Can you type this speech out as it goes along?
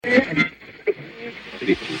Hello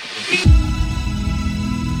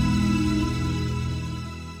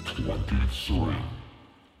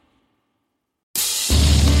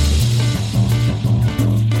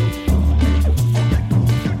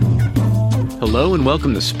and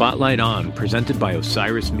welcome to Spotlight On, presented by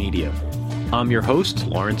Osiris Media. I'm your host,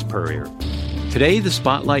 Lawrence Purrier. Today, the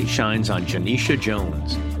spotlight shines on Janisha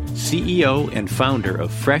Jones, CEO and founder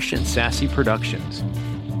of Fresh and Sassy Productions,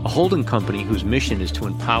 a holding company whose mission is to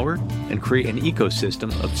empower and create an ecosystem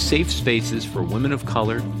of safe spaces for women of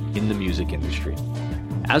color in the music industry.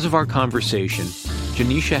 As of our conversation,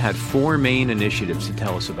 Janisha had 4 main initiatives to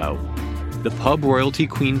tell us about: the Pub Royalty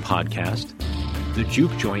Queen podcast, the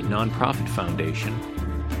Juke Joint Nonprofit Foundation,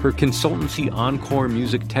 her consultancy Encore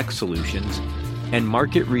Music Tech Solutions, and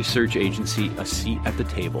market research agency A Seat at the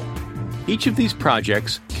Table. Each of these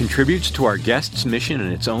projects contributes to our guest's mission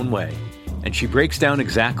in its own way, and she breaks down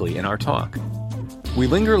exactly in our talk. We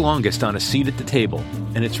linger longest on A Seat at the Table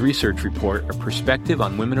and its research report, A Perspective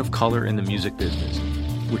on Women of Color in the Music Business,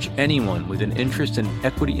 which anyone with an interest in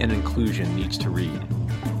equity and inclusion needs to read.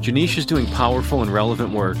 Janisha is doing powerful and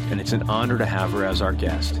relevant work, and it's an honor to have her as our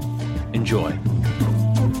guest. Enjoy.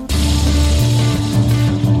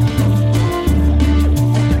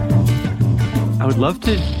 I would love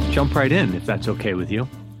to jump right in, if that's okay with you.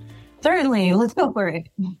 Certainly. Let's go for it.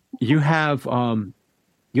 You have a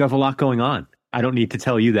lot going on. I don't need to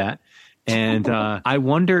tell you that. And I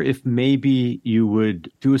wonder if maybe you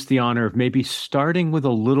would do us the honor of maybe starting with a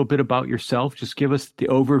little bit about yourself. Just give us the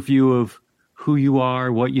overview of who you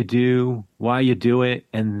are, what you do, why you do it.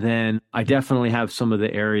 And then I definitely have some of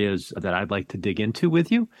the areas that I'd like to dig into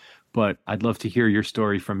with you, but I'd love to hear your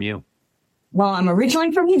story from you. Well, I'm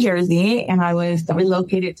originally from New Jersey, and I was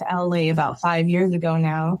relocated to LA about 5 years ago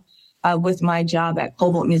now with my job at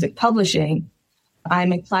Cobalt Music Publishing.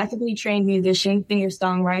 I'm a classically trained musician,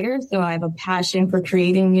 singer-songwriter, so I have a passion for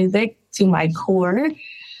creating music to my core.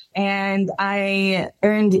 And I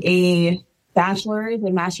earned a bachelor's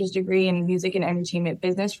and master's degree in music and entertainment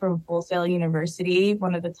business from Full Sail University,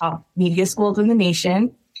 one of the top media schools in the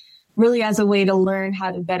nation, really as a way to learn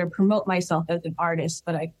how to better promote myself as an artist.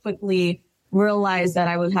 But I quickly realized that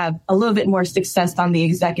I would have a little bit more success on the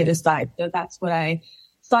executive side. So that's what I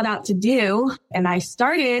sought out to do. And I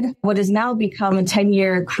started what has now become a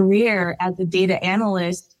 10-year career as a data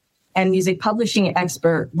analyst and music publishing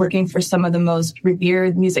expert, working for some of the most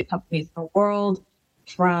revered music companies in the world,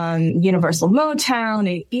 from Universal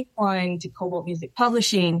Motown and E1 to Cobalt Music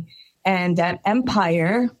Publishing, and at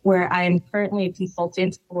Empire, where I am currently a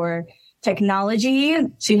consultant for technology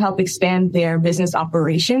to help expand their business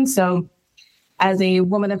operations. So as a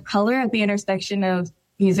woman of color at the intersection of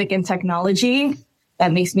music and technology,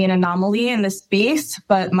 that makes me an anomaly in this space,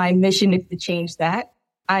 but my mission is to change that.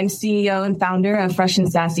 I'm CEO and founder of Fresh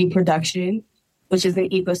and Sassy Production, which is an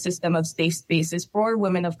ecosystem of safe spaces for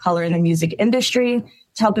women of color in the music industry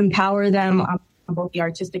to help empower them on both the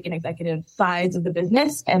artistic and executive sides of the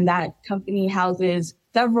business. And that company houses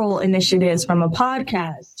several initiatives, from a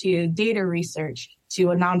podcast to data research to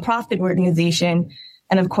a nonprofit organization,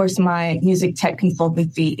 and of course, my music tech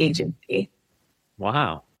consultancy agency.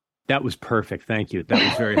 Wow. That was perfect. Thank you. That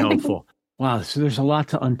was very helpful. Wow. So there's a lot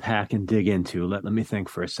to unpack and dig into. Let me think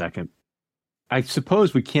for a second. I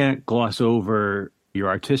suppose we can't gloss over your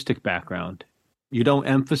artistic background. You don't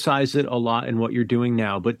emphasize it a lot in what you're doing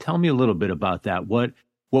now, but tell me a little bit about that. What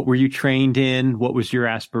were you trained in? What was your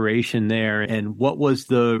aspiration there? And what was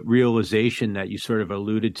the realization that you sort of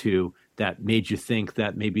alluded to that made you think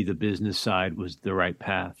that maybe the business side was the right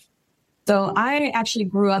path? So I actually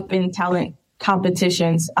grew up in talent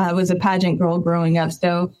competitions. I was a pageant girl growing up.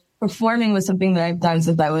 So performing was something that I've done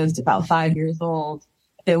since I was about 5 years old.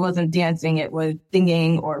 If it wasn't dancing, it was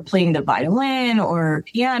singing or playing the violin or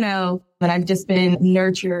piano. And I've just been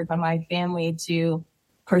nurtured by my family to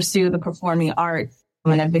pursue the performing arts,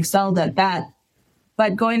 and I've excelled at that.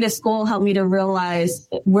 But going to school helped me to realize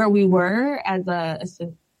where we were as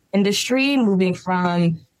an industry, moving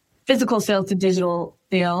from physical sales to digital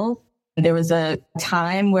sales. There was a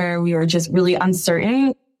time where we were just really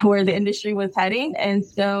uncertain where the industry was heading. And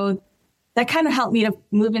so that kind of helped me to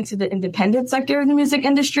move into the independent sector of the music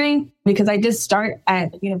industry, because I did start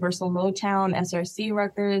at Universal Motown, SRC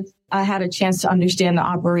Records. I had a chance to understand the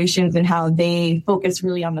operations and how they focus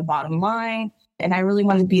really on the bottom line. And I really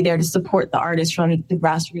wanted to be there to support the artists from the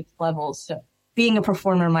grassroots level. So being a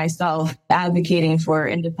performer myself, advocating for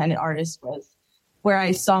independent artists was where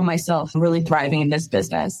I saw myself really thriving in this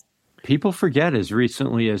business. People forget, as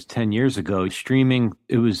recently as 10 years ago, streaming,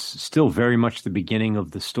 it was still very much the beginning of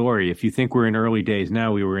the story. If you think we're in early days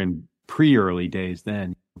now, we were in pre-early days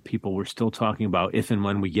then. People were still talking about if and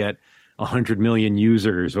when we get 100 million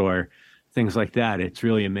users or things like that. It's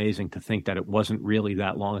really amazing to think that it wasn't really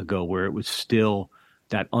that long ago where it was still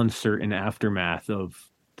that uncertain aftermath of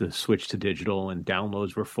the switch to digital and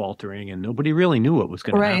downloads were faltering and nobody really knew what was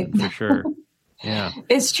going to happen for sure. Yeah.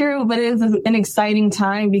 It's true, but it is an exciting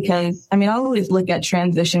time because, I always look at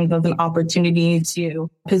transitions as an opportunity to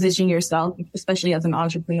position yourself, especially as an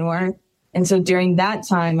entrepreneur. And so during that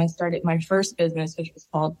time, I started my first business, which was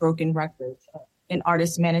called Broken Records, an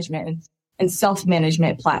artist management and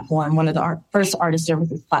self-management platform, one of the first artist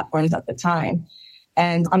services platforms at the time.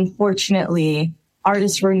 And unfortunately,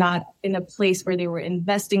 artists were not in a place where they were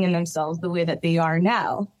investing in themselves the way that they are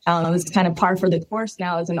now. It was kind of par for the course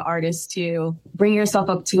now as an artist to bring yourself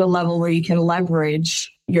up to a level where you can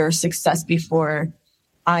leverage your success before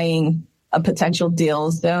eyeing a potential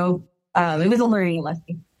deal. So it was a learning lesson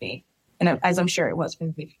for me, and as I'm sure it was for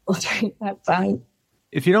many people during that time.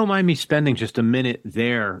 If you don't mind me spending just a minute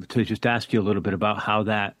there to just ask you a little bit about how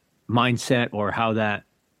that mindset or how that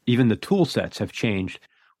even the tool sets have changed.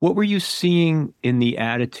 What were you seeing in the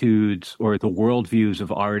attitudes or the worldviews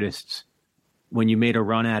of artists when you made a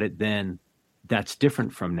run at it then that's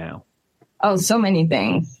different from now? Oh, so many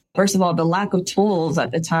things. First of all, the lack of tools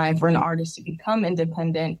at the time for an artist to become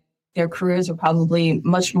independent. Their careers were probably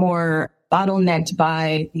much more bottlenecked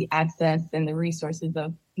by the access and the resources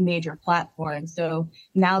of major platforms. So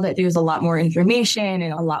now that there's a lot more information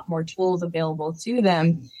and a lot more tools available to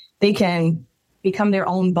them, they can become their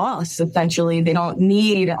own boss, essentially. They don't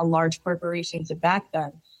need a large corporation to back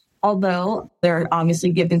them. Although there are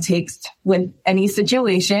obviously give and takes with any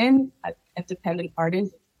situation, as independent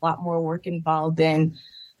artists, a lot more work involved in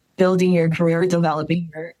building your career, developing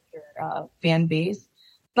your fan base.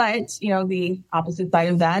 But, the opposite side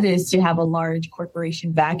of that is to have a large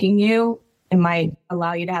corporation backing you. It might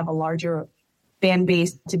allow you to have a larger fan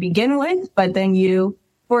base to begin with, but then you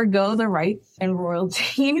forego the rights and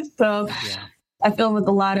royalties. So yeah. I feel with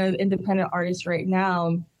a lot of independent artists right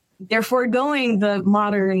now, they're foregoing the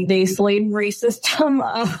modern day slavery system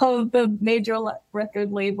of the major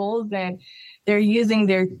record labels, and they're using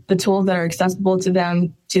the tools that are accessible to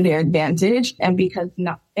them to their advantage. And because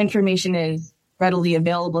information is readily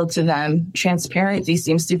available to them, transparency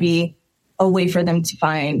seems to be a way for them to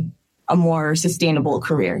find a more sustainable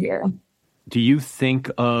career here. Do you think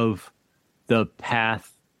of the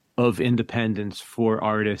path of independence for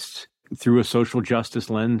artists through a social justice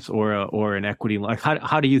lens or an equity lens?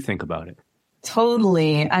 How do you think about it?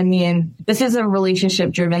 Totally. This is a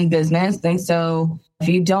relationship-driven business. And so if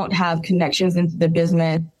you don't have connections into the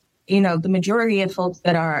business, the majority of folks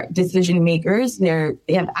that are decision makers, they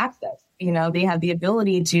have access. They have the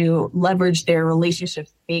ability to leverage their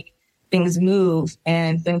relationships, make things move.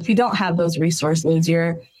 And so if you don't have those resources,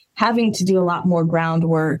 you're having to do a lot more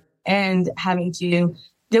groundwork and having to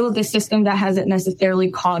deal with a system that hasn't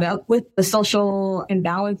necessarily caught up with the social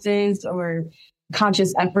imbalances or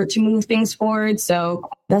conscious effort to move things forward. So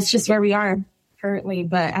that's just where we are currently.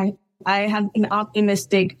 But I have an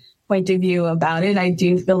optimistic point of view about it. I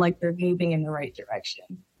do feel like they're moving in the right direction.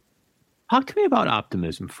 Talk to me about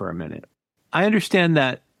optimism for a minute. I understand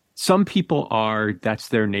that some people that's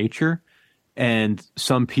their nature, and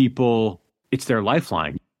some people, it's their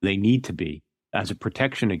lifeline. They need to be as a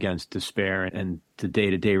protection against despair and the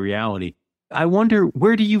day-to-day reality. I wonder,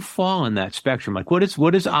 where do you fall on that spectrum? Like, what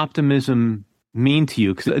does optimism mean to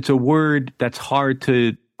you? Because it's a word that's hard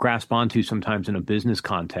to grasp onto sometimes in a business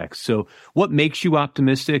context. So what makes you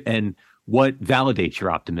optimistic and what validates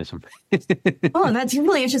your optimism? Oh, that's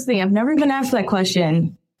really interesting. I've never been asked that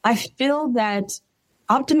question. I feel that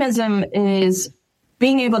optimism is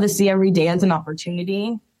being able to see every day as an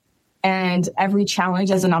opportunity and every challenge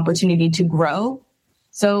as an opportunity to grow.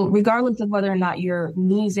 So regardless of whether or not you're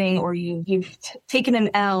losing or you've taken an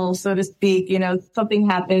L, so to speak, something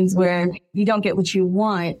happens where you don't get what you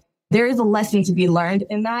want, there is a lesson to be learned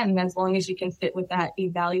in that. And as long as you can sit with that,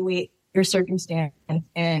 evaluate your circumstance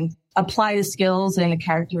and apply the skills and the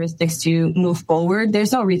characteristics to move forward,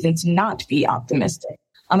 there's no reason to not be optimistic.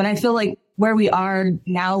 And I feel like where we are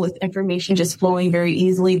now with information just flowing very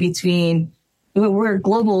easily we're a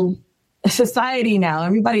global society now.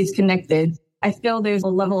 Everybody's connected. I feel there's a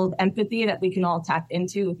level of empathy that we can all tap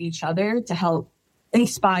into with each other to help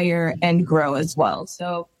inspire and grow as well.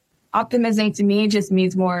 So optimism to me just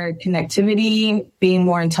means more connectivity, being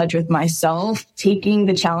more in touch with myself, taking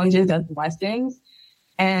the challenges as lessons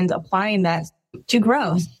and applying that to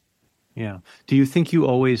growth. Yeah. Do you think you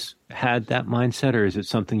always had that mindset, or is it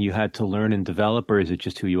something you had to learn and develop, or is it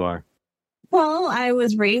just who you are? Well, I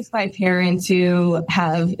was raised by parents who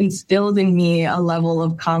have instilled in me a level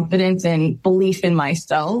of confidence and belief in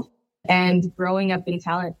myself. And growing up in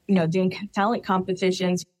talent, doing talent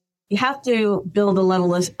competitions, you have to build a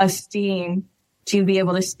level of esteem to be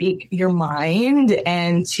able to speak your mind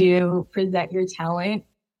and to present your talent.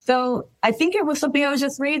 So I think it was something I was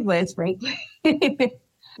just raised with, frankly.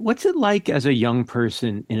 What's it like as a young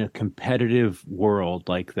person in a competitive world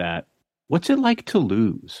like that? What's it like to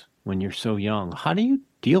lose when you're so young? How do you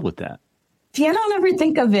deal with that? See, I don't ever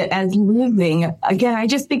think of it as losing. Again, I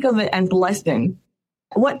just think of it as lesson.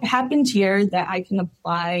 What happened here that I can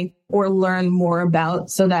apply or learn more about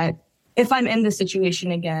so that if I'm in the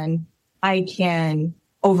situation again, I can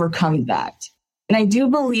overcome that. And I do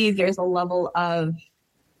believe there's a level of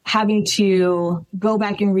having to go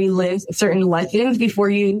back and relive certain lessons before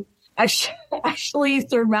you actually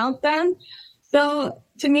surmount them. So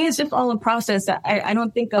to me, it's just all a process. I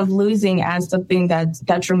don't think of losing as something that's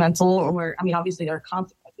detrimental or, obviously there are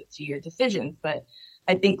consequences to your decisions, but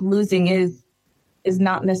I think losing is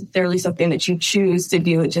not necessarily something that you choose to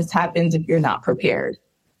do. It just happens if you're not prepared.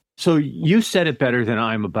 So you said it better than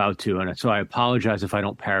I'm about to, and so I apologize if I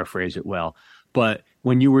don't paraphrase it well. But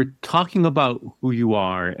when you were talking about who you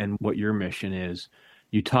are and what your mission is,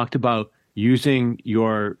 you talked about using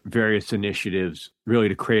your various initiatives really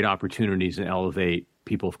to create opportunities and elevate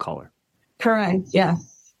people of color. Correct. Yeah.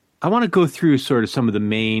 I want to go through sort of some of the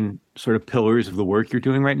main sort of pillars of the work you're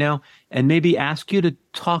doing right now, and maybe ask you to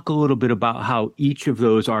talk a little bit about how each of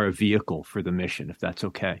those are a vehicle for the mission, if that's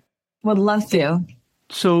okay. Would love to.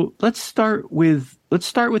 So let's start with the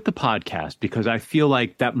podcast, because I feel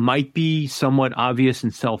like that might be somewhat obvious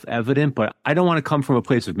and self-evident, but I don't want to come from a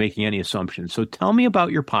place of making any assumptions. So tell me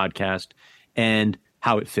about your podcast and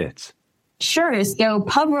how it fits. Sure. So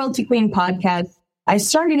Pub Royalty Queen podcast, I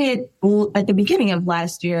started it at the beginning of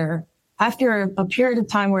last year after a period of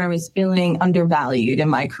time where I was feeling undervalued in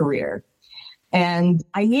my career. And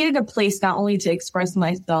I needed a place not only to express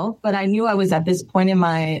myself, but I knew I was at this point in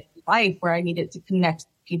my life where I needed to connect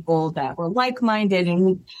with people that were like-minded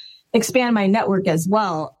and expand my network as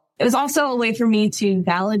well. It was also a way for me to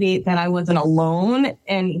validate that I wasn't alone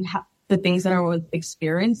in the things that I was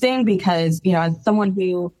experiencing, because, as someone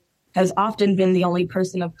who has often been the only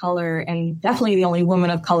person of color and definitely the only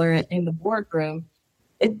woman of color in the boardroom,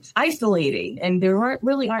 it's isolating, and there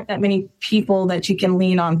aren't that many people that you can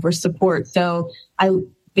lean on for support. So I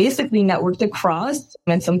basically networked across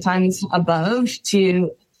and sometimes above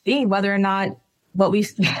to see whether or not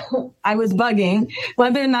I was bugging,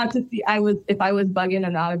 whether or not to see if I was bugging or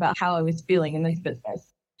not about how I was feeling in this business.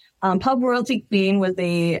 Pub Royalty Queen was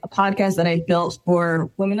a podcast that I built for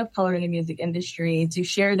women of color in the music industry to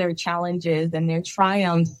share their challenges and their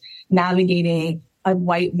triumphs navigating a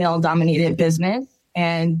white male-dominated business.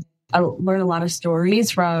 And I learned a lot of stories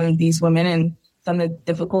from these women and some of the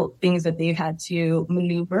difficult things that they've had to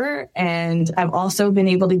maneuver. And I've also been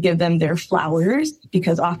able to give them their flowers,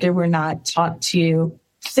 because often we're not taught to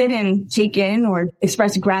sit and take in or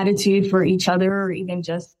express gratitude for each other, or even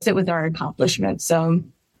just sit with our accomplishments. So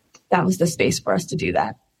that was the space for us to do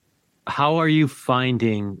that. How are you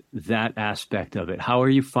finding that aspect of it? How are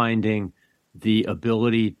you finding the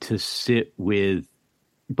ability to sit with,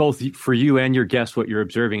 both for you and your guests, what you're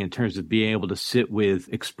observing in terms of being able to sit with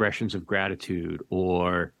expressions of gratitude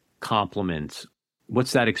or compliments?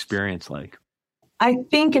 What's that experience like? I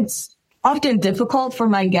think it's often difficult for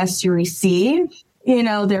my guests to receive,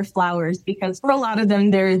 their flowers, because for a lot of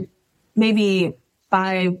them, they're maybe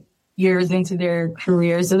 5 years into their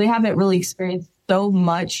career, so they haven't really experienced so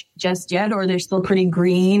much just yet, or they're still pretty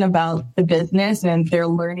green about the business and they're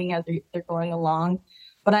learning as they're going along.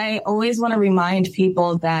 But I always want to remind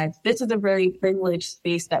people that this is a very privileged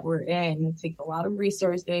space that we're in. It takes a lot of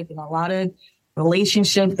resources and a lot of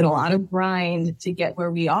relationships and a lot of grind to get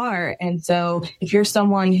where we are. And so if you're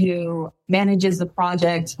someone who manages the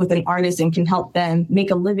project with an artist and can help them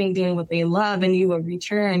make a living doing what they love and you a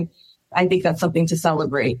return, I think that's something to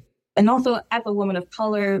celebrate. And also, as a woman of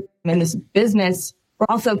color in this business, we're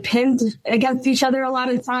also pinned against each other a lot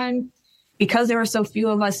of times. Because there are so few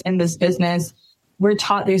of us in this business, we're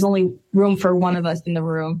taught there's only room for one of us in the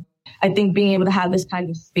room. I think being able to have this kind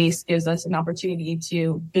of space gives us an opportunity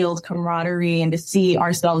to build camaraderie and to see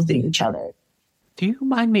ourselves in each other. Do you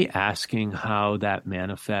mind me asking how that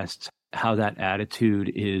manifests, how that attitude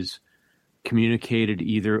is communicated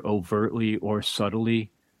either overtly or subtly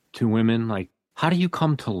to women? Like, how do you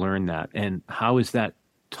come to learn that? And how is that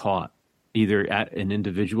taught, either at an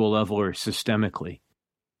individual level or systemically?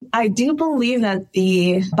 I do believe that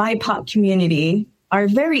the BIPOC community are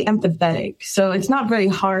very empathetic. So it's not very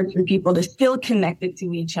hard for people to feel connected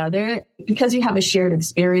to each other because you have a shared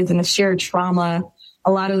experience and a shared trauma.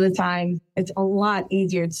 A lot of the time, it's a lot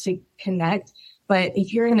easier to connect. But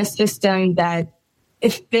if you're in a system that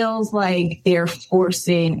it feels like they're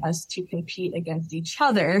forcing us to compete against each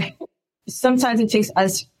other, sometimes it takes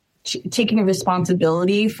us taking a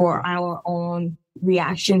responsibility for our own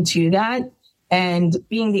reaction to that and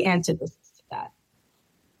being the antithesis to that.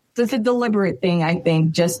 So it's a deliberate thing, I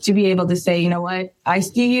think, just to be able to say, you know what, I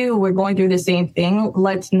see you, we're going through the same thing.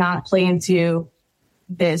 Let's not play into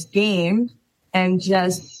this game and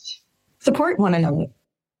just support one another.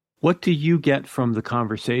 What do you get from the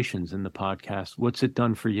conversations in the podcast? What's it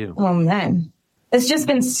done for you? Oh, man. It's just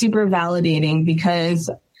been super validating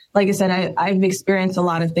because, like I said, I've experienced a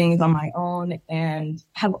lot of things on my own and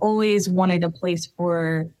have always wanted a place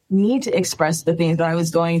for me to express the things that I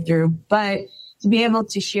was going through. But to be able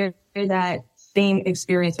to share that same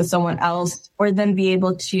experience with someone else, or then be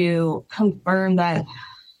able to confirm that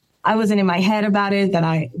I wasn't in my head about it, that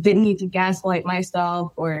I didn't need to gaslight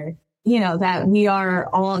myself, or, you know, that we are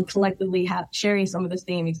all collectively sharing some of the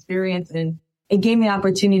same experience. And it gave me the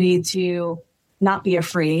opportunity to not be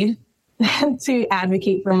afraid to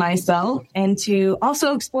advocate for myself and to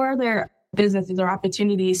also explore their businesses or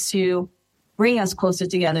opportunities to bring us closer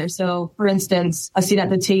together. So, for instance, A Seat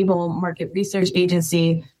at the Table market research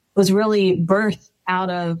agency was really birthed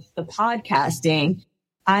out of the podcasting.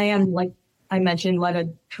 I am, like I mentioned, led a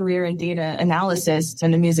career in data analysis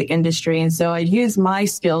in the music industry. And so I used my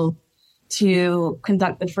skill to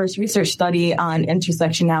conduct the first research study on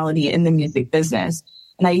intersectionality in the music business.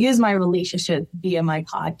 And I used my relationship via my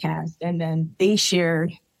podcast. And then they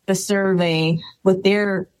shared the survey with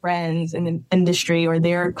their friends in the industry or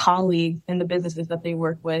their colleagues in the businesses that they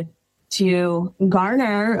work with to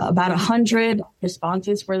garner about 100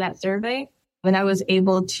 responses for that survey. And I was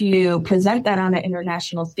able to present that on an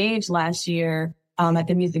international stage last year at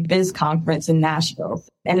the Music Biz conference in Nashville.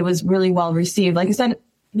 And it was really well received. Like I said,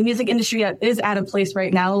 the music industry is at a place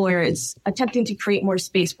right now where it's attempting to create more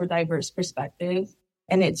space for diverse perspectives.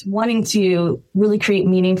 And it's wanting to really create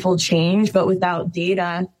meaningful change, but without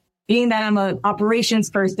data. Being that I'm an operations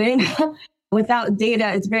person, without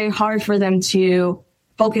data, it's very hard for them to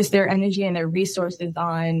focus their energy and their resources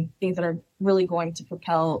on things that are really going to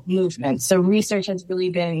propel movement. So research has really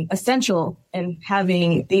been essential in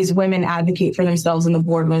having these women advocate for themselves in the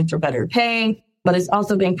boardroom for better pay. But it's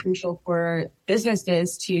also been crucial for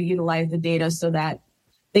businesses to utilize the data so that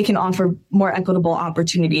they can offer more equitable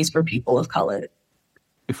opportunities for people of color.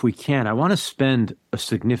 If we can, I want to spend a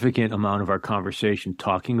significant amount of our conversation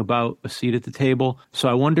talking about A Seat at the Table. So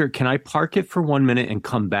I wonder, can I park it for 1 minute and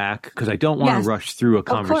come back? Because I don't want to rush through a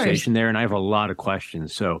conversation there, and I have a lot of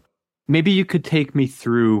questions. So maybe you could take me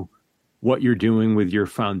through what you're doing with your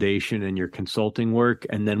foundation and your consulting work,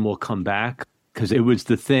 and then we'll come back. Because it was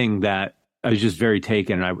the thing that I was just very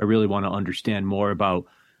taken, and I really want to understand more about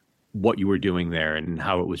what you were doing there and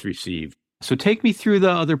how it was received. So take me through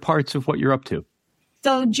the other parts of what you're up to.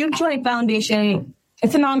 So Juke Joint Foundation,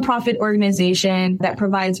 it's a nonprofit organization that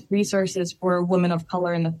provides resources for women of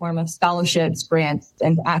color in the form of scholarships, grants,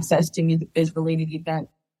 and access to music biz related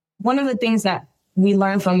events. One of the things that we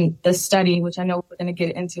learned from the study, which I know we're going to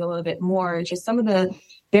get into a little bit more, is just some of the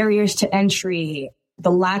barriers to entry,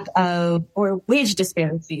 the lack of or wage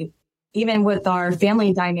disparity, even with our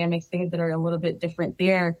family dynamics, things that are a little bit different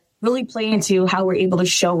there, really play into how we're able to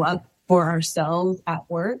show up for ourselves at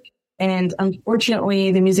work. And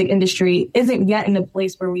unfortunately, the music industry isn't yet in a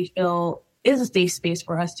place where we feel is a safe space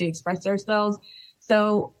for us to express ourselves.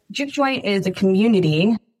 So Juke Joint is a community.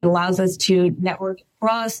 It allows us to network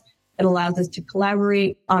across. It allows us to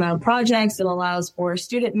collaborate on our projects. It allows for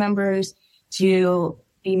student members to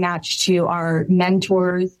be matched to our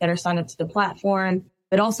mentors that are signed up to the platform.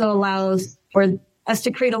 It also allows for us to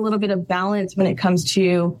create a little bit of balance when it comes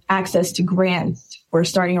to access to grants or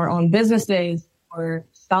starting our own businesses or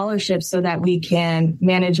scholarships so that we can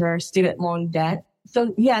manage our student loan debt.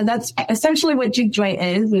 So yeah, that's essentially what Juke Joint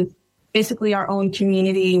is. It's basically our own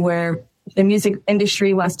community where if the music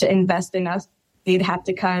industry wants to invest in us, they'd have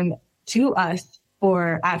to come to us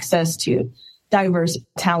for access to diverse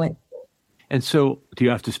talent. And so do you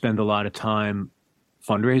have to spend a lot of time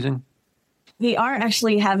fundraising? We are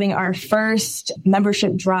actually having our first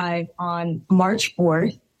membership drive on March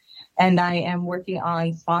 4th, and I am working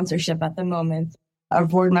on sponsorship at the moment. Our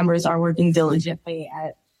board members are working diligently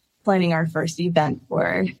at planning our first event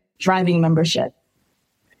for driving membership.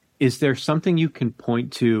 Is there something you can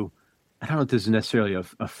point to? I don't know if this is necessarily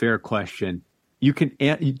a fair question. you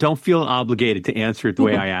don't feel obligated to answer it the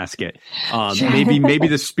way I ask it. Maybe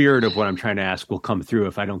the spirit of what I'm trying to ask will come through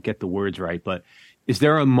if I don't get the words right. But is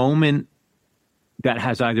there a moment that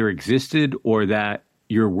has either existed or that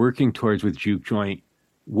you're working towards with Juke Joint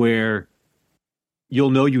where you'll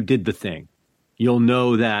know you did the thing? You'll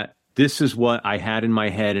know that this is what I had in my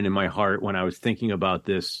head and in my heart when I was thinking about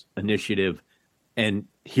this initiative. And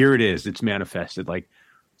here it is. It's manifested. Like,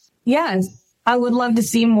 yes. I would love to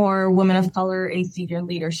see more women of color in senior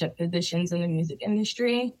leadership positions in the music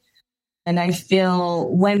industry. And I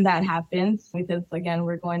feel when that happens, because again,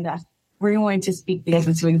 we're going to speak things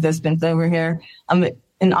into existence over here. I'm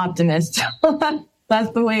an optimist.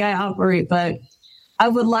 That's the way I operate. But I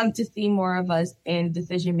would love to see more of us in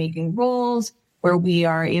decision-making roles where we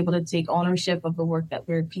are able to take ownership of the work that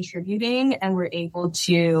we're contributing, and we're able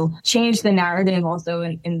to change the narrative also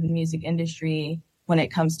in the music industry when it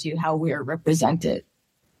comes to how we are represented.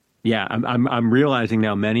 Yeah, I'm realizing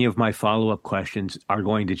now many of my follow-up questions are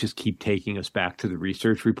going to just keep taking us back to the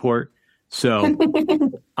research report. So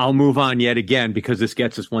I'll move on yet again because this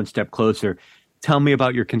gets us one step closer. Tell me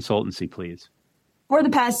about your consultancy, please. For the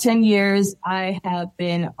past 10 years, I have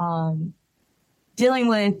been dealing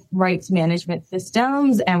with rights management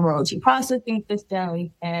systems and royalty processing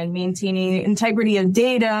systems and maintaining integrity of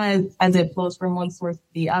data as it flows from one source to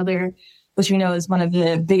the other, which we know is one of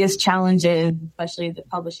the biggest challenges, especially the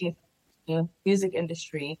publishing music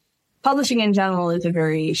industry. Publishing in general is a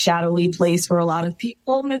very shadowy place for a lot of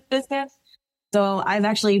people in this business. So I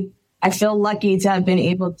feel lucky to have been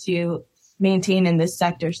able to maintain in this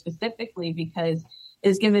sector specifically because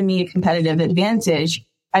it's given me a competitive advantage.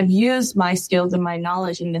 I've used my skills and my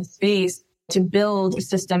knowledge in this space to build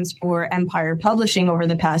systems for Empire Publishing over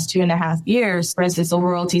the past 2.5 years. For instance, the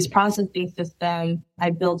royalties processing system I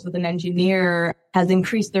built with an engineer has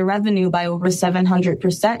increased their revenue by over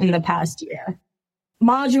 700% in the past year.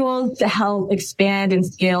 Modules to help expand and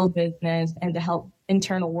scale business and to help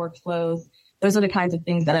internal workflows. Those are the kinds of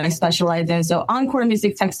things that I specialize in. So Encore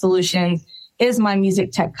Music Tech Solutions is my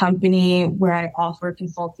music tech company where I offer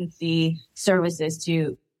consultancy services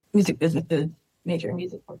to music businesses, major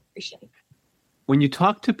music corporations. When you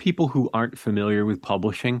talk to people who aren't familiar with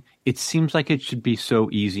publishing, it seems like it should be so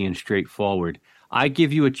easy and straightforward. I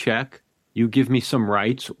give you a check, you give me some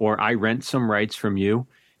rights, or I rent some rights from you.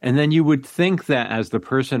 And then you would think that as the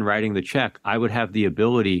person writing the check, I would have the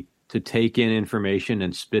ability to take in information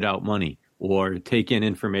and spit out money, or take in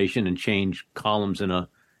information and change columns in an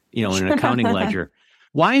accounting ledger.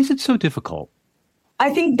 Why is it so difficult?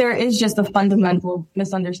 I think there is just a fundamental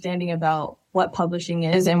misunderstanding about what publishing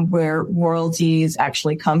is and where royalties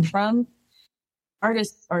actually come from.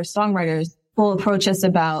 Artists or songwriters will approach us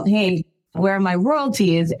about, hey, where are my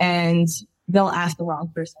royalties? And they'll ask the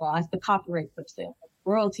wrong person. They'll ask the copyright person what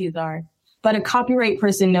royalties are. But a copyright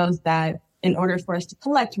person knows that in order for us to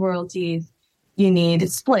collect royalties, you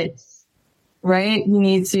need splits, right? You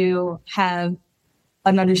need to have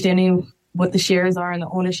an understanding of what the shares are and the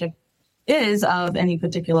ownership is of any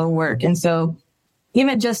particular work. And so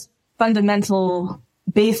even just fundamental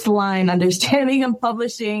baseline understanding of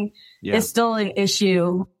publishing is still an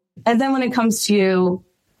issue. And then when it comes to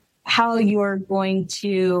how you're going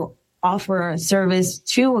to offer a service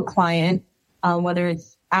to a client, whether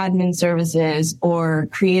it's admin services or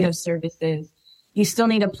creative services, you still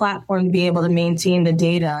need a platform to be able to maintain the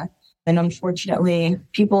data. And unfortunately,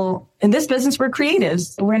 people in this business, we're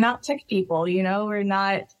creatives. We're not tech people, we're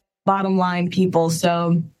not bottom line people.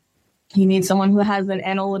 So you need someone who has an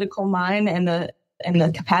analytical mind and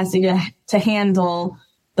the capacity to handle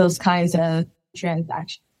those kinds of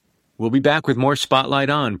transactions. We'll be back with more Spotlight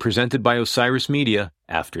On, presented by Osiris Media,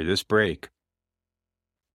 after this break.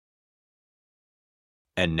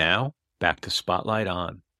 And now, back to Spotlight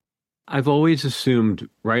On. I've always assumed,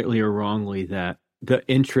 rightly or wrongly, that the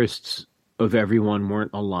interests of everyone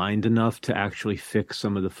weren't aligned enough to actually fix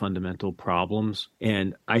some of the fundamental problems.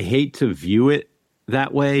 And I hate to view it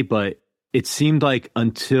that way, but it seemed like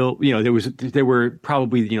until, there were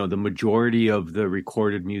probably, the majority of the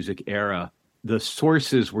recorded music era, the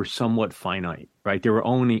sources were somewhat finite, right? There were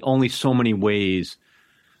only so many ways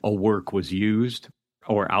a work was used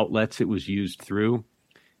or outlets it was used through.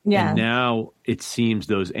 Yeah. And now it seems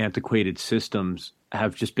those antiquated systems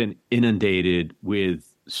have just been inundated with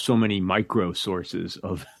so many micro sources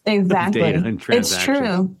of data and transactions. It's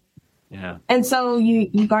true. Yeah. And so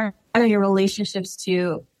you garner your relationships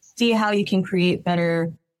to see how you can create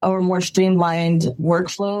better or more streamlined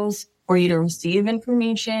workflows for you to receive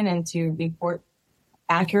information and to report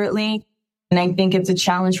accurately. And I think it's a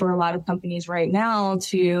challenge for a lot of companies right now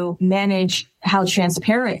to manage how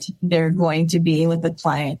transparent they're going to be with the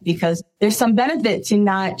client, because there's some benefit to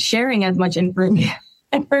not sharing as much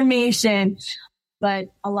information. But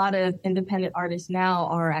a lot of independent artists now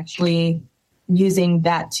are actually using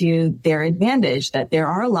that to their advantage, that there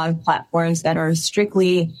are a lot of platforms that are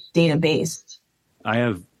strictly data-based. I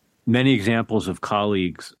have many examples of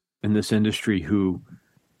colleagues in this industry who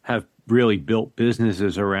have really built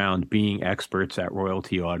businesses around being experts at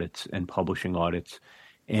royalty audits and publishing audits,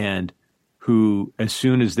 and who, as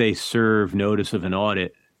soon as they serve notice of an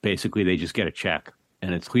audit, basically they just get a check.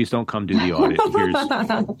 And it's, please don't come do the audit.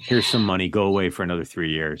 Here's some money. Go away for another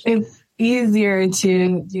 3 years. It's easier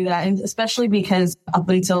to do that. And especially because up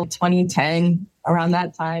until 2010, around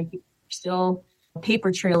that time, people were still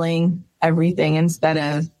paper trailing everything instead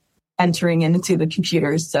of entering into the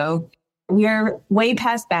computers. So we are way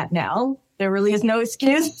past that now. There really is no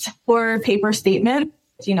excuse for paper statement.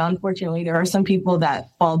 Unfortunately, there are some people that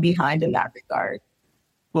fall behind in that regard.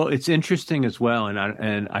 Well, it's interesting as well,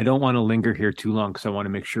 and I don't want to linger here too long because I want to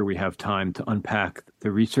make sure we have time to unpack the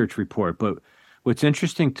research report. But what's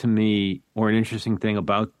interesting to me, or an interesting thing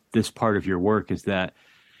about this part of your work, is that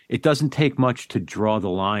it doesn't take much to draw the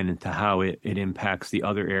line into how it impacts the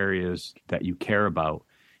other areas that you care about.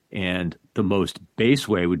 And the most base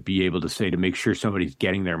way would be able to say, to make sure somebody's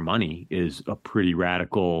getting their money is a pretty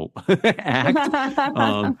radical act.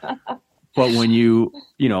 But when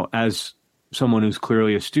as someone who's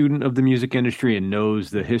clearly a student of the music industry and knows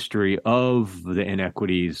the history of the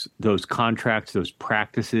inequities, those contracts, those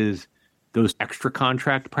practices, those extra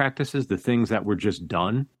contract practices, the things that were just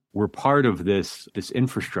done, were part of this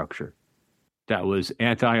infrastructure that was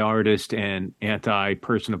anti-artist and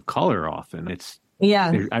anti-person of color often.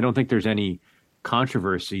 I don't think there's any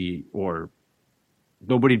controversy, or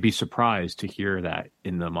nobody'd be surprised to hear that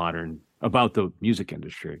about the music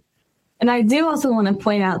industry. And I do also want to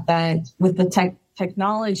point out that with the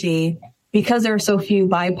technology, because there are so few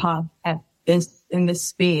BIPOC in this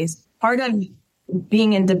space, part of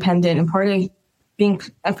being independent and part of being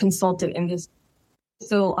a consultant in this,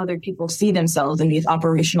 so other people see themselves in these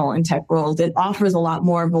operational and tech roles, it offers a lot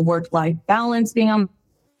more of a work-life balance being on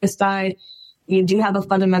the side. You do have a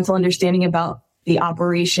fundamental understanding about the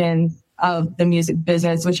operations of the music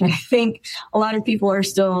business, which I think a lot of people are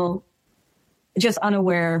still just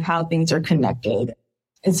unaware of how things are connected.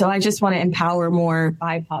 And so I just want to empower more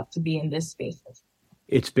BIPOC to be in this space.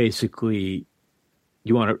 It's basically,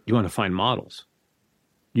 you want to find models.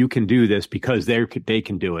 You can do this because they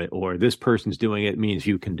can do it, or this person's doing it means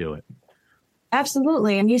you can do it.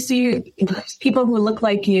 Absolutely. And you see people who look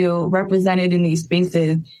like you represented in these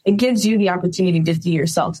spaces. It gives you the opportunity to see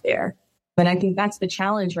yourself there. But I think that's the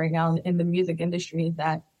challenge right now in the music industry, is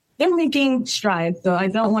that they're making strides. So I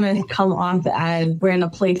don't want to come off as we're in a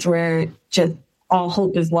place where just all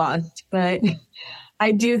hope is lost. But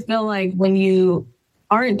I do feel like when you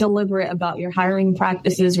aren't deliberate about your hiring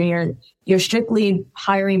practices, when you're strictly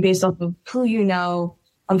hiring based off of who you know,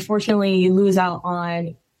 unfortunately, you lose out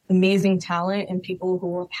on amazing talent and people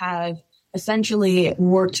who have essentially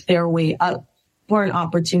worked their way up for an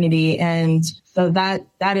opportunity. And so that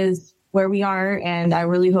is where we are. And I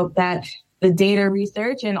really hope that the data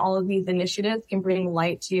research and all of these initiatives can bring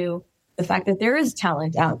light to the fact that there is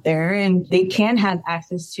talent out there and they can have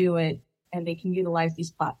access to it and they can utilize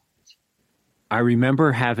these platforms. I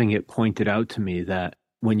remember having it pointed out to me that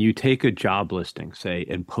when you take a job listing, say,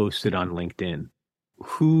 and post it on LinkedIn,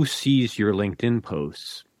 who sees your LinkedIn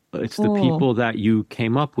posts? It's the people that you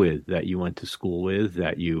came up with, that you went to school with,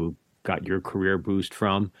 that you got your career boost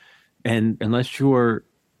from. And unless you're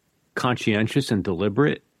conscientious and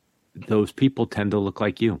deliberate, those people tend to look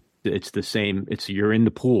like you. It's the same. You're in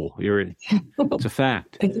the pool. It's a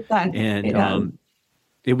fact. It's a fact. And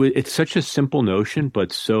it's such a simple notion,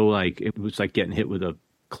 but so it was like getting hit with a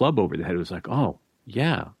club over the head. It was like, oh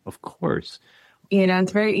yeah, of course.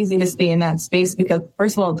 It's very easy to stay in that space because,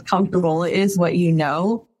 first of all, it's comfortable. It is what you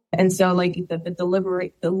know. And so, like you said, the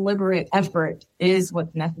deliberate effort is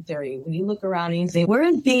what's necessary. When you look around and you say, where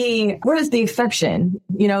is the exception?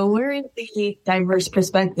 Where is the diverse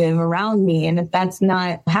perspective around me? And if that's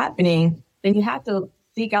not happening, then you have to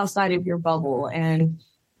seek outside of your bubble. And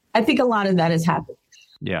I think a lot of that is happening.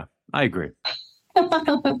 Yeah, I agree.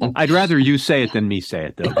 I'd rather you say it than me say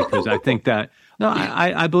it, though, because I think that,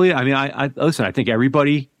 I believe, listen, I think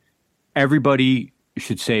everybody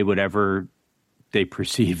should say whatever they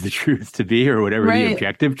perceive the truth to be, or whatever the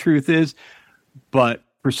objective truth is. But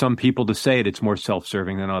for some people to say it, it's more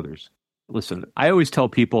self-serving than others. Listen, I always tell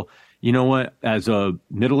people, you know what, as a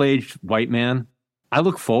middle-aged white man, I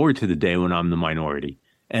look forward to the day when I'm the minority.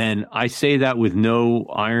 And I say that with no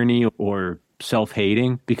irony or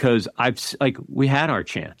self-hating because we had our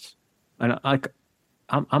chance, and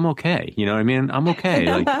I'm okay. You know what I mean? I'm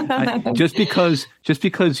okay. Just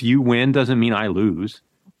because you win doesn't mean I lose.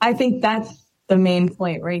 I think that's the main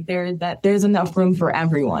point right there, that there's enough room for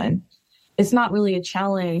everyone. It's not really a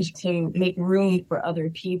challenge to make room for other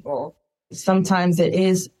people. Sometimes it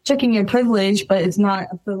is checking your privilege, but it's not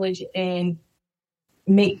a privilege in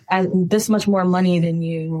make this much more money than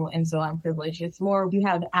you, and so I'm privileged. It's more you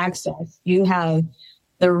have access. You have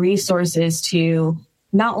the resources to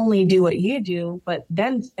not only do what you do, but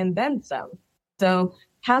then some. So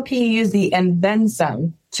how can you use the and then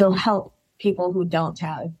some to help people who don't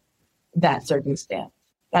have that circumstance?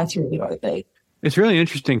 That's really what I think. It's really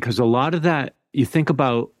interesting because a lot of that, you think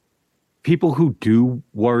about people who do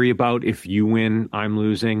worry about if you win, I'm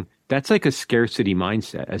losing. That's like a scarcity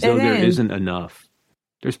mindset, as though there isn't enough.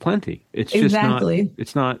 There's plenty. It's just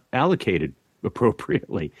it's not allocated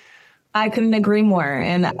appropriately. I couldn't agree more.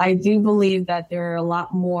 And I do believe that there are a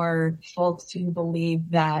lot more folks who believe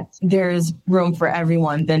that there's room for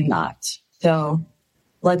everyone than not. So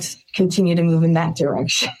let's continue to move in that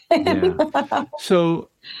direction. Yeah.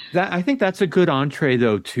 So I think that's a good entree,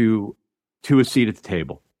 though, to a seat at the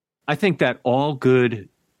table. I think that all good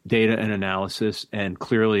data and analysis, and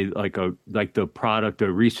clearly like the product,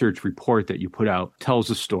 a research report that you put out, tells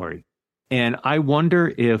a story. And I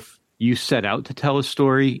wonder if you set out to tell a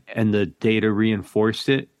story and the data reinforced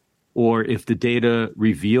it, or if the data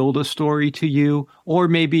revealed a story to you, or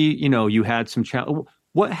maybe, you had some challenge.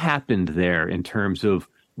 What happened there in terms of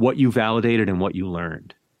what you validated and what you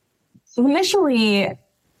learned? So initially,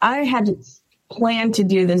 I had planned to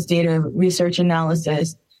do this data research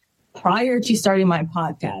analysis prior to starting my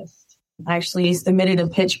podcast. I actually submitted a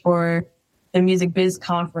pitch for the Music Biz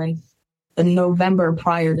Conference in November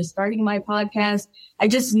prior to starting my podcast. I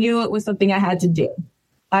just knew it was something I had to do.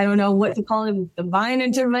 I don't know what to call it, divine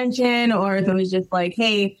intervention, or if it was just like,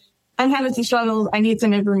 hey, I'm having some struggles. I need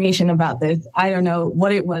some information about this. I don't know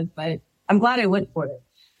what it was, but I'm glad I went for it.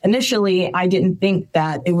 Initially, I didn't think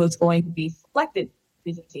that it was going to be selected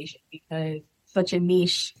presentation because such a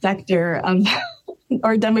niche sector of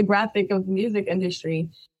or demographic of the music industry.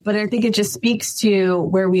 But I think it just speaks to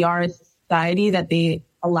where we are as a society that they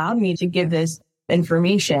allowed me to give this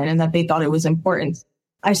information and that they thought it was important.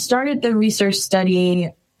 I started the research study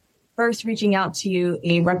first reaching out to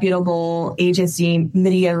a reputable agency,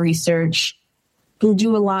 Media Research, who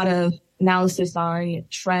do a lot of analysis on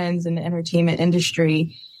trends in the entertainment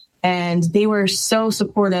industry. And they were so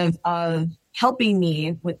supportive of helping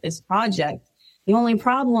me with this project. The only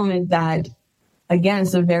problem is that, again,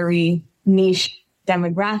 it's a very niche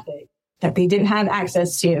demographic that they didn't have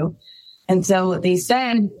access to. And so what they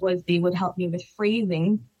said was they would help me with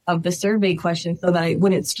phrasing of the survey questions so that I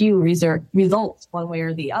wouldn't skew results one way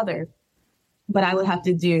or the other. But I would have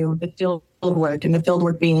to do the field work, and the field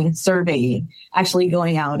work being surveying, actually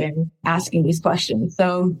going out and asking these questions.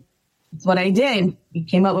 So that's what I did. We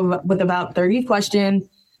came up with about 30 questions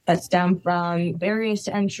that stem from barriers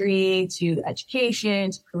to entry, to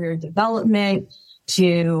education, to career development,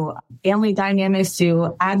 to family dynamics,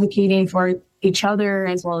 to advocating for each other,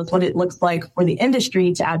 as well as what it looks like for the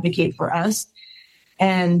industry to advocate for us.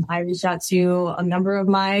 And I reached out to a number of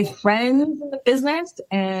my friends in the business,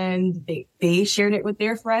 and they shared it with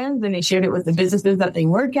their friends, and they shared it with the businesses that they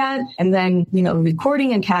work at. And then,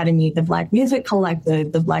 Recording Academy, the Black Music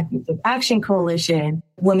Collective, the Black Music Action Coalition,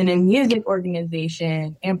 Women in Music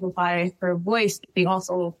Organization, Amplify Her Voice, they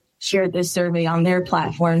also shared this survey on their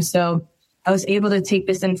platform. So I was able to take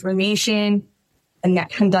this information and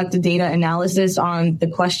conduct a data analysis on the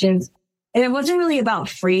questions. And it wasn't really about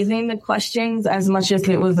phrasing the questions as much as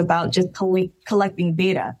it was about just collecting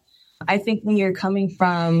data. I think when you're coming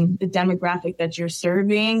from the demographic that you're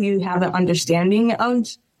surveying, you have an understanding of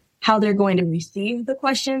how they're going to receive the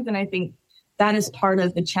questions. And I think that is part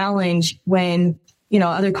of the challenge when,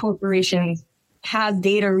 other corporations have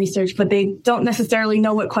data research, but they don't necessarily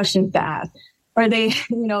know what questions to ask. Or they,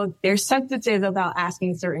 they're sensitive about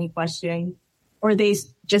asking certain questions, or they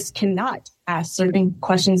just cannot ask certain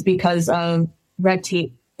questions because of red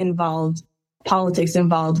tape involved, politics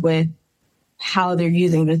involved with how they're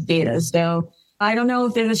using this data. So I don't know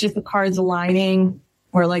if it was just the cards aligning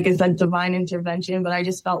or like it's a divine intervention, but I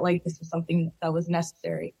just felt like this was something that was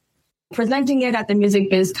necessary. Presenting it at the Music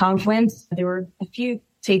Biz Conference, there were a few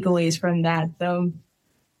takeaways from that. So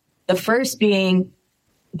the first being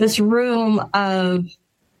this room of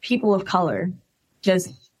people of color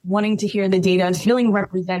just wanting to hear the data, feeling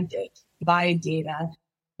represented by data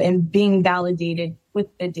and being validated with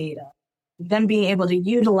the data, then being able to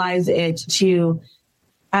utilize it to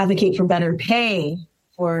advocate for better pay,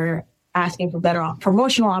 for asking for better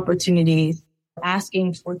promotional opportunities,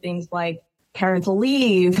 asking for things like parental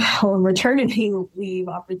leave or maternity leave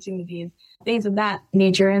opportunities, things of that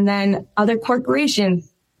nature. And then other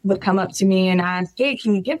corporations would come up to me and ask, hey,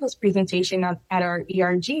 can you give this presentation at our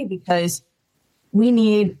ERG? Because we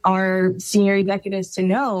need our senior executives to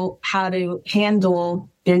know how to handle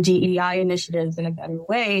their DEI initiatives in a better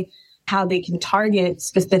way, how they can target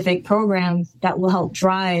specific programs that will help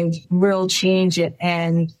drive real change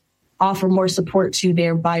and offer more support to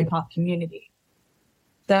their BIPOC community.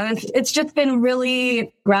 So it's just been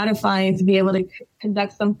really gratifying to be able to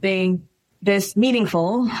conduct something this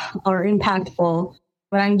meaningful or impactful.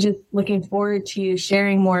 But I'm just looking forward to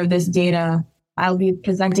sharing more of this data. I'll be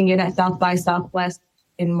presenting it at South by Southwest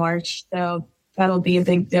in March. So that'll be a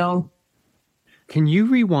big deal. Can you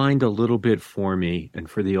rewind a little bit for me and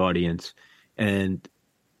for the audience and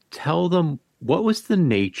tell them what was the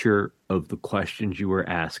nature of the questions you were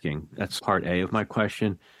asking? That's part A of my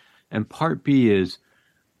question. And part B is,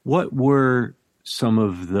 what were some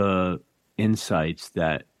of the insights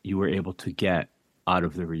that you were able to get out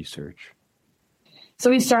of the research? So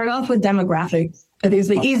we started off with demographics. I think it's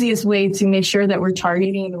the easiest way to make sure that we're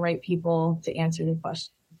targeting the right people to answer the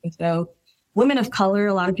question. And so women of color,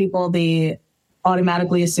 a lot of people, they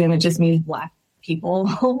automatically assume it just means Black people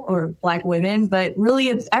or Black women, but really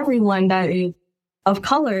it's everyone that is of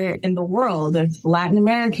color in the world. It's Latin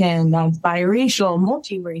American, it's biracial,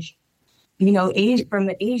 multiracial, from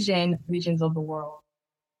the Asian regions of the world.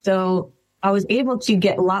 So I was able to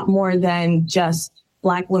get a lot more than just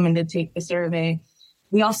Black women to take the survey.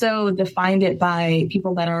 We also defined it by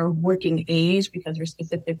people that are working age, because we're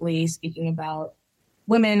specifically speaking about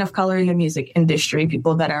women of color in the music industry,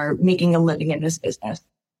 people that are making a living in this business.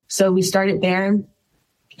 So we started there.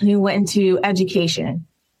 We went into education.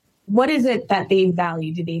 What is it that they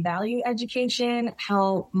value? Do they value education?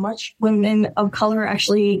 How much women of color are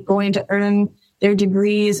actually going to earn their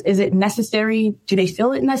degrees? Is it necessary? Do they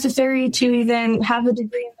feel it necessary to even have a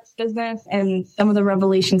degree in this business? And some of the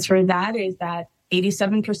revelations for that is that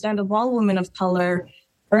 87% of all women of color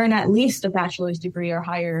earn at least a bachelor's degree or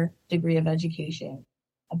higher degree of education.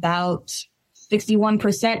 About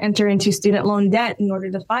 61% enter into student loan debt in order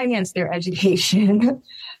to finance their education.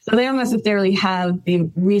 So they don't necessarily have the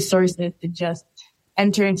resources to just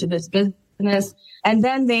enter into this business. And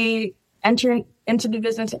then they enter into the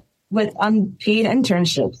business with unpaid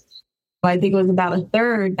internships. I think it was about a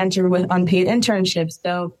third enter with unpaid internships.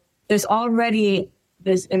 So there's already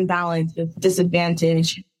this imbalance, this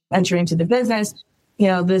disadvantage entering into the business.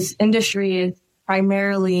 This industry is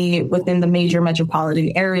primarily within the major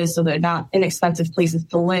metropolitan areas, so they're not inexpensive places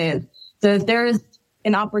to live. So if there's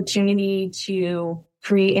an opportunity to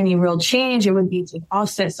create any real change, it would be to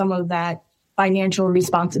offset some of that financial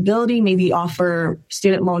responsibility, maybe offer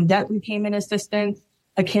student loan debt repayment assistance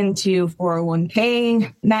akin to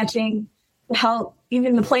 401k matching to help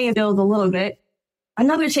even the playing field a little bit.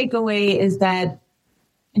 Another takeaway is that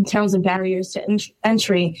in terms of barriers to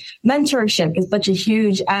entry, mentorship is such a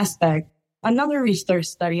huge aspect. Another research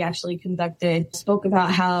study actually conducted spoke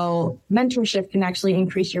about how mentorship can actually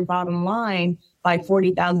increase your bottom line by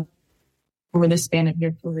 $40,000 over the span of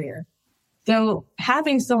your career. So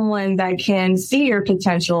having someone that can see your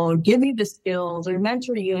potential, give you the skills, or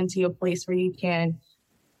mentor you into a place where you can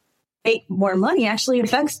make more money actually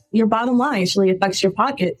affects your bottom line, actually affects your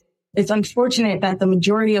pocket. It's unfortunate that the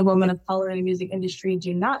majority of women of color in the music industry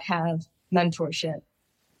do not have mentorship.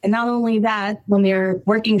 And not only that, when they're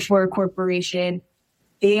working for a corporation,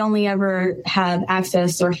 they only ever have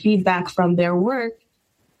access or feedback from their work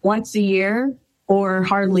once a year or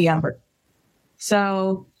hardly ever.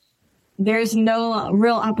 So there's no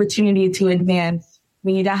real opportunity to advance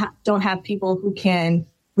when you don't have people who can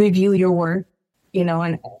review your work,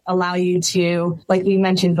 and allow you to, like we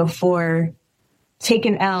mentioned before, take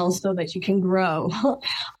an L so that you can grow,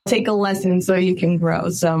 take a lesson so you can grow.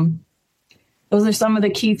 So those are some of the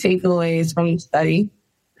key takeaways from the study.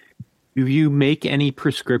 Do you make any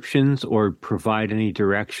prescriptions or provide any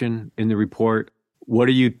direction in the report? What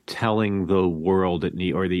are you telling the world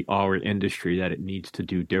our industry that it needs to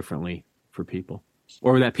do differently for people,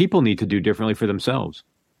 or that people need to do differently for themselves?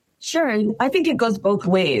 Sure. I think it goes both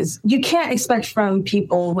ways. You can't expect from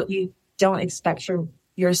people what you don't expect from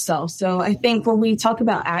yourself. So I think when we talk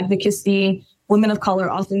about advocacy, women of color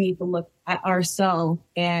also need to look at ourselves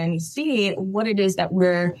and see what it is that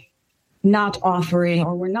we're not offering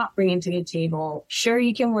or we're not bringing to the table. Sure,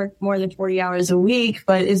 you can work more than 40 hours a week,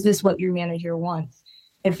 but is this what your manager wants?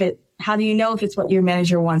 How do you know if it's what your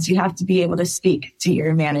manager wants? You have to be able to speak to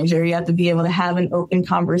your manager. You have to be able to have an open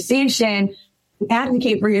conversation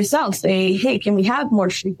advocate for yourself. Say, hey, can we have more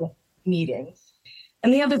frequent meetings?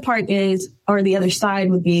 And the other part is, or the other side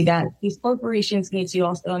would be that these corporations need to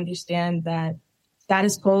also understand that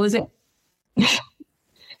status quo is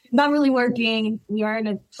not really working. We are in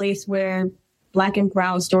a place where Black and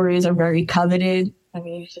brown stories are very coveted. I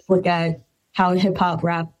mean, just look at how hip hop,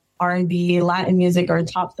 rap, R&B, Latin music are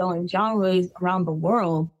top selling genres around the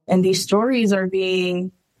world. And these stories are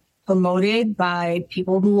being promoted by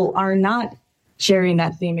people who are not sharing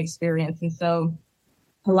that same experience. And so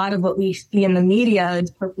a lot of what we see in the media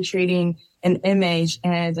is perpetrating an image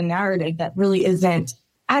and a narrative that really isn't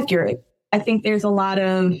accurate. I think there's a lot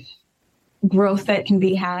of growth that can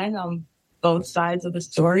be had on both sides of the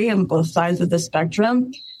story and both sides of the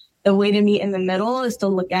spectrum. The way to meet in the middle is to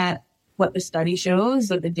look at what the study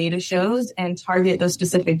shows, what the data shows, and target those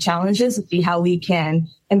specific challenges to see how we can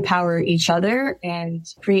empower each other and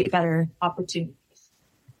create better opportunities.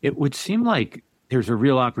 It would seem like there's a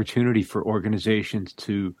real opportunity for organizations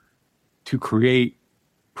to create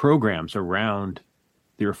programs around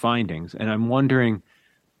their findings. And I'm wondering,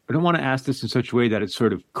 I don't want to ask this in such a way that it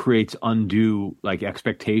sort of creates undue like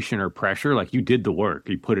expectation or pressure. Like you did the work,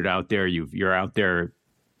 you put it out there, you're out there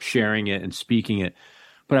sharing it and speaking it.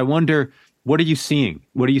 But I wonder, what are you seeing?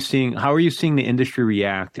 What are you seeing? How are you seeing the industry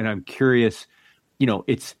react? And I'm curious,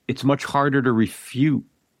 it's much harder to refute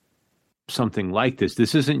something like this.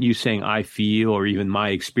 This isn't you saying I feel or even my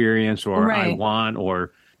experience or right. I want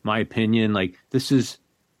or my opinion. Like this is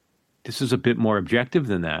a bit more objective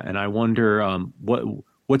than that. And I wonder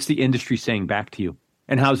what's the industry saying back to you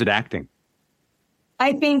and how's it acting?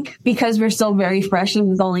 I think because we're still very fresh, this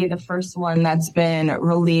is only the first one that's been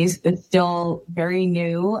released. It's still very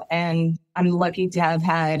new, and I'm lucky to have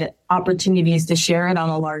had opportunities to share it on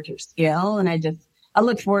a larger scale. And I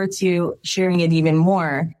look forward to sharing it even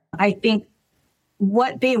more. I think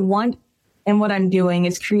what they want and what I'm doing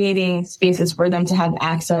is creating spaces for them to have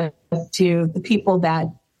access to the people that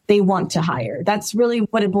they want to hire. That's really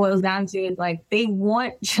what it boils down to, is like they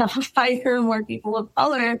want to hire more people of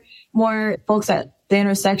color, more folks at the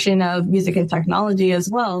intersection of music and technology as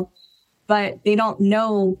well. But they don't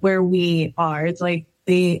know where we are. It's like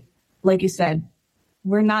like you said,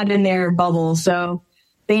 we're not in their bubble. So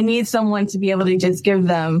they need someone to be able to just give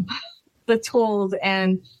them the tools.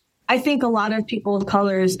 And I think a lot of people of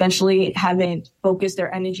color especially haven't focused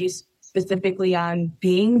their energies specifically on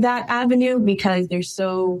being that avenue because they're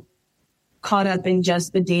so caught up in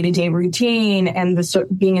just the day-to-day routine and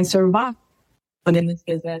being in survival in this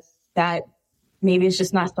business that maybe it's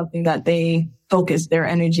just not something that they focus their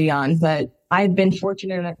energy on. But I've been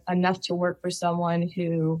fortunate enough to work for someone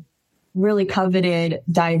who really coveted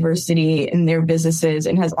diversity in their businesses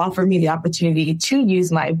and has offered me the opportunity to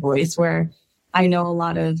use my voice where I know a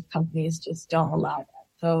lot of companies just don't allow that.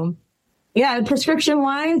 So yeah,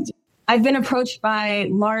 prescription-wise, I've been approached by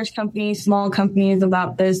large companies, small companies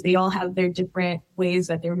about this. They all have their different ways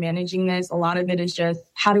that they're managing this. A lot of it is just,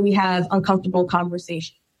 how do we have uncomfortable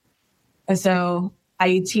conversations? And so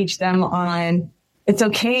I teach them on, it's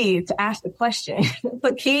okay to ask the question. It's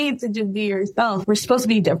okay to just be yourself. We're supposed to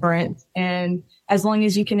be different. And as long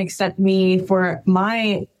as you can accept me for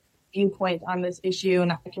my viewpoint on this issue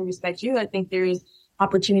and I can respect you, I think there's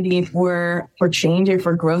opportunity for change or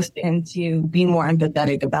for growth and to be more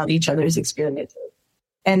empathetic about each other's experiences.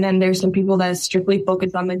 And then there's some people that strictly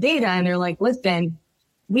focus on the data and they're like, listen,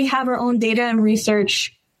 we have our own data and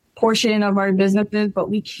research portion of our businesses, but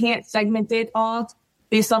we can't segment it off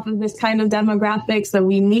based off of this kind of demographic. So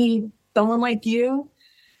we need someone like you.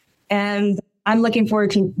 And I'm looking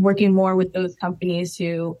forward to working more with those companies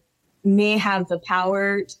who may have the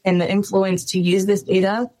power and the influence to use this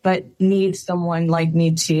data, but need someone like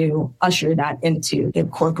me to usher that into their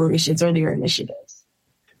corporations or their initiatives.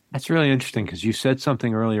 That's really interesting because you said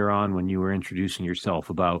something earlier on when you were introducing yourself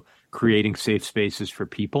about creating safe spaces for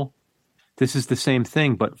people. This is the same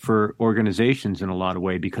thing, but for organizations in a lot of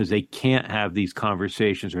ways, because they can't have these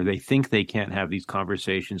conversations or they think they can't have these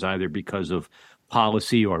conversations either because of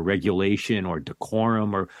policy or regulation or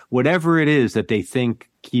decorum or whatever it is that they think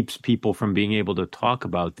keeps people from being able to talk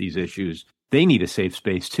about these issues. They need a safe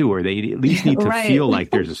space too, or they at least need to right. feel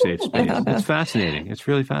like there's a safe space. It's fascinating. It's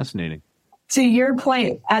really fascinating. To your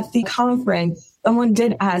point, at the conference, someone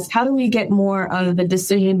did ask, how do we get more of the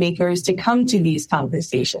decision makers to come to these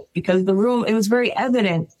conversations? Because the room, it was very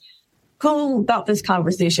evident who thought this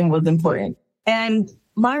conversation was important. And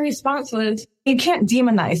my response was, you can't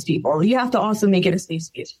demonize people. You have to also make it a safe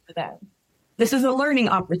space for them. This is a learning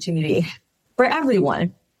opportunity for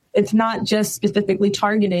everyone. It's not just specifically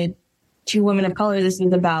targeted to women of color. This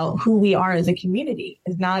is about who we are as a community.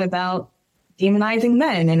 It's not about demonizing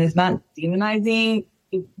men, and it's not demonizing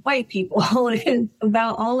white people. It's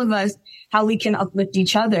about all of us, how we can uplift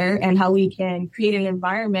each other and how we can create an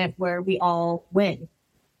environment where we all win.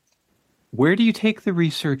 Where do you take the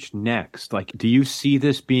research next? Like, do you see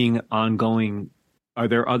this being ongoing? Are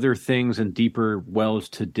there other things and deeper wells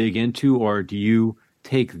to dig into, or do you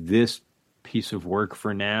take this piece of work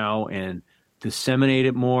for now and disseminate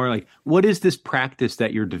it more? Like, what is this practice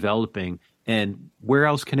that you're developing, and where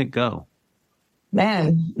else can it go?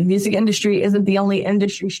 Man, the music industry isn't the only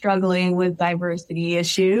industry struggling with diversity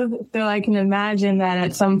issues. So I can imagine that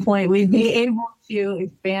at some point we'd be able to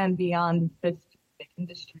expand beyond the specific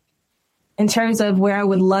industry. In terms of where I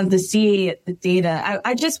would love to see the data,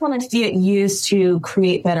 I just want to see it used to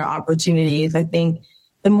create better opportunities. I think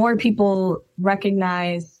the more people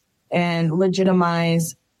recognize and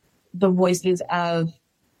legitimize the voices of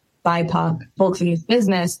BIPOC folks in this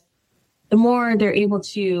business, the more they're able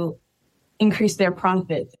to increase their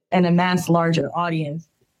profits and amass larger audience.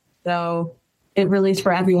 So it really is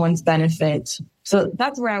for everyone's benefit. So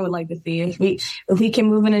that's where I would like to see. If we can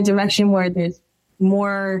move in a direction where there's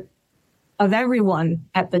more of everyone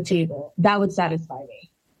at the table, that would satisfy me.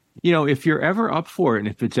 You know, if you're ever up for it and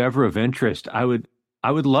if it's ever of interest, I would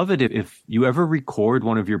love it if you ever record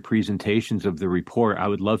one of your presentations of the report. I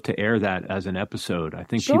would love to air that as an episode. I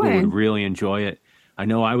think people would really enjoy it. I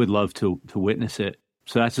know I would love to witness it.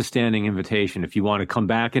 So that's a standing invitation. If you want to come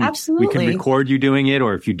back and we can record you doing it,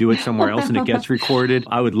 or if you do it somewhere else and it gets recorded,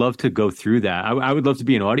 I would love to go through that. I would love to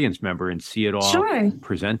be an audience member and see it all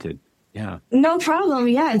presented. Yeah. No problem.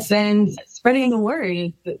 Yes. And spreading the word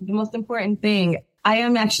is the most important thing. I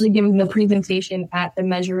am actually giving the presentation at the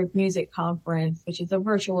Measure of Music conference, which is a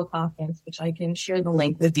virtual conference, which I can share the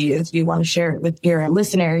link with you if you want to share it with your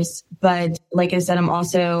listeners. But like I said, I'm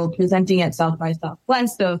also presenting at South by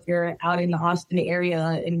Southwest. So if you're out in the Austin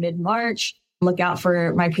area in mid-March, look out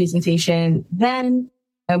for my presentation then.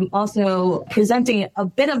 I'm also presenting a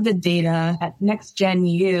bit of the data at Next Gen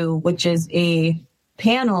U, which is a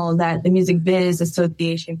panel that the Music Biz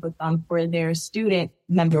Association puts on for their student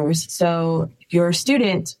members. So if you're a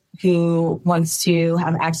student who wants to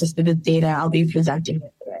have access to this data, I'll be presenting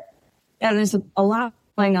it there. And there's a lot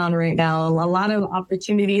going on right now, a lot of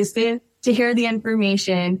opportunities to hear the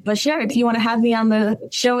information. But sure, if you want to have me on the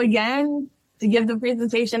show again to give the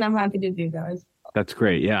presentation, I'm happy to do that. That's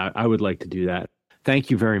great. Yeah, I would like to do that. Thank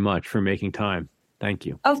you very much for making time. Thank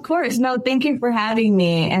you. Of course. No, thank you for having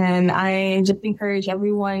me. And I just encourage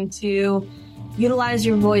everyone to utilize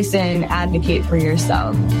your voice and advocate for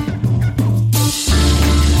yourself.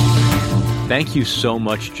 Thank you so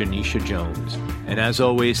much, Janisha Jones. And as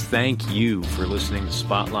always, thank you for listening to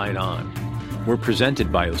Spotlight On. We're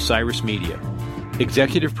presented by Osiris Media.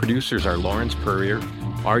 Executive producers are Lawrence Purrier,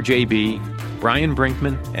 RJB, Brian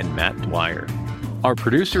Brinkman, and Matt Dwyer. Our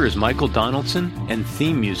producer is Michael Donaldson, and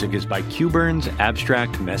theme music is by Q-Burn's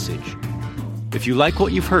Abstract Message. If you like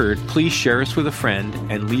what you've heard, please share us with a friend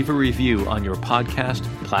and leave a review on your podcast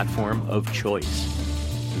platform of choice.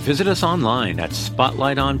 Visit us online at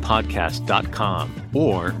spotlightonpodcast.com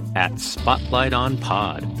or at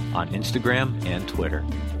spotlightonpod on Instagram and Twitter.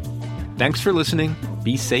 Thanks for listening,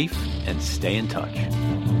 be safe, and stay in touch.